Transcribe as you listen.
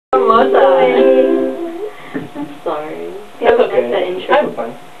I'm sorry. That's okay. That intro. I'm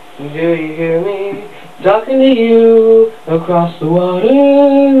fine. Do you hear me talking to you across the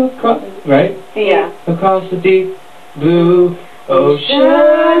water? Right? Yeah. Across the deep blue ocean,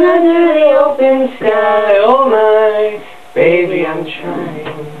 under the open sky. Oh my, baby, I'm trying.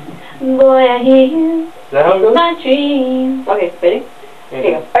 Boy, I hear you. Is that how it goes? My dreams. Okay, ready? Here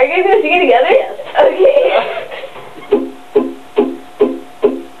you go. Are you guys gonna sing it together? Yes. Okay.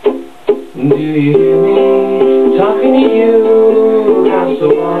 Do you hear me talking to you across the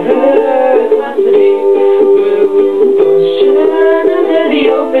water, across the deep blue ocean, under the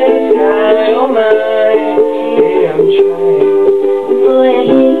open sky? Oh my, baby, I'm trying. Boy, I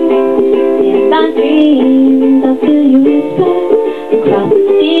hear you in my dreams. I feel you whisper across the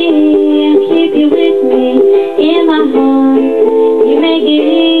sea and keep you with me in my heart. You make it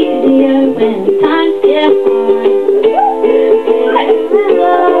easier when times get hard. I'm in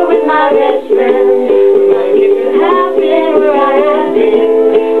love with my best friend. Lucky to have been where I have been.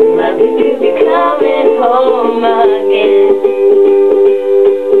 Lucky to be coming home again.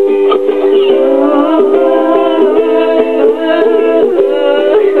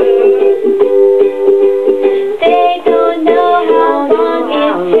 They don't know how long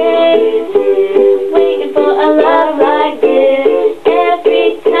it takes waiting for a love like this. Every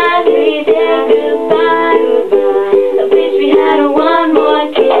time we say goodbye, I wish we had one more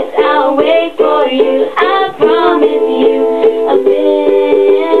kiss. I'll wait for you, I promise you a bit.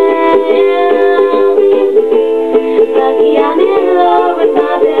 Lucky I'm in love with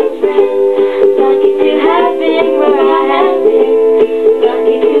my best friend. Lucky to have been where I have been.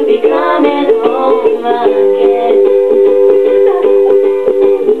 Lucky to be coming home again.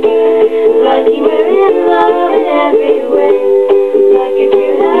 Lucky we're in love in every way. Lucky to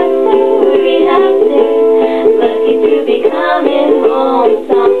have been where we have been. Lucky to be coming home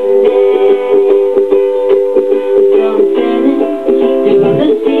someday. Don't finish through the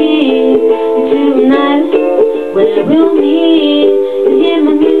sea to an island where we'll meet. You hear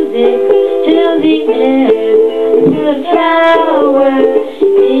my music till the end. To the flower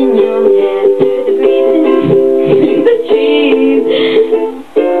in your hair, through the breezes, the trees.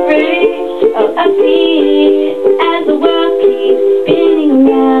 Oh, I see as the world keeps spinning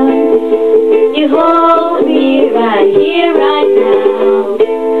around. You hold me right here, right now.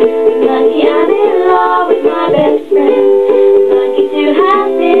 Lucky I'm in love with my best friend. Lucky to have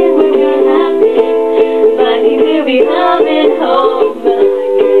been where we have been. Lucky to be coming home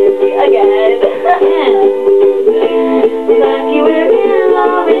again. Lucky we're in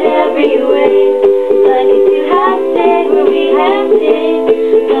love in every way. Lucky to have stayed where we have stayed.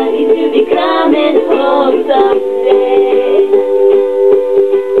 Lucky to be coming home someday.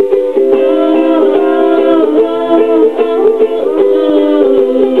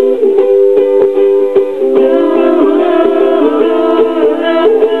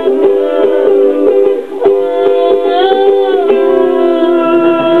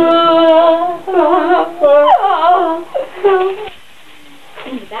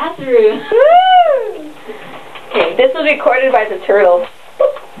 In the bathroom. Okay, this was recorded by the turtle.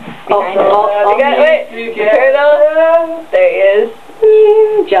 Oh, you got it? Wait, the turtle. There he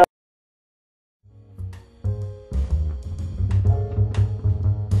is.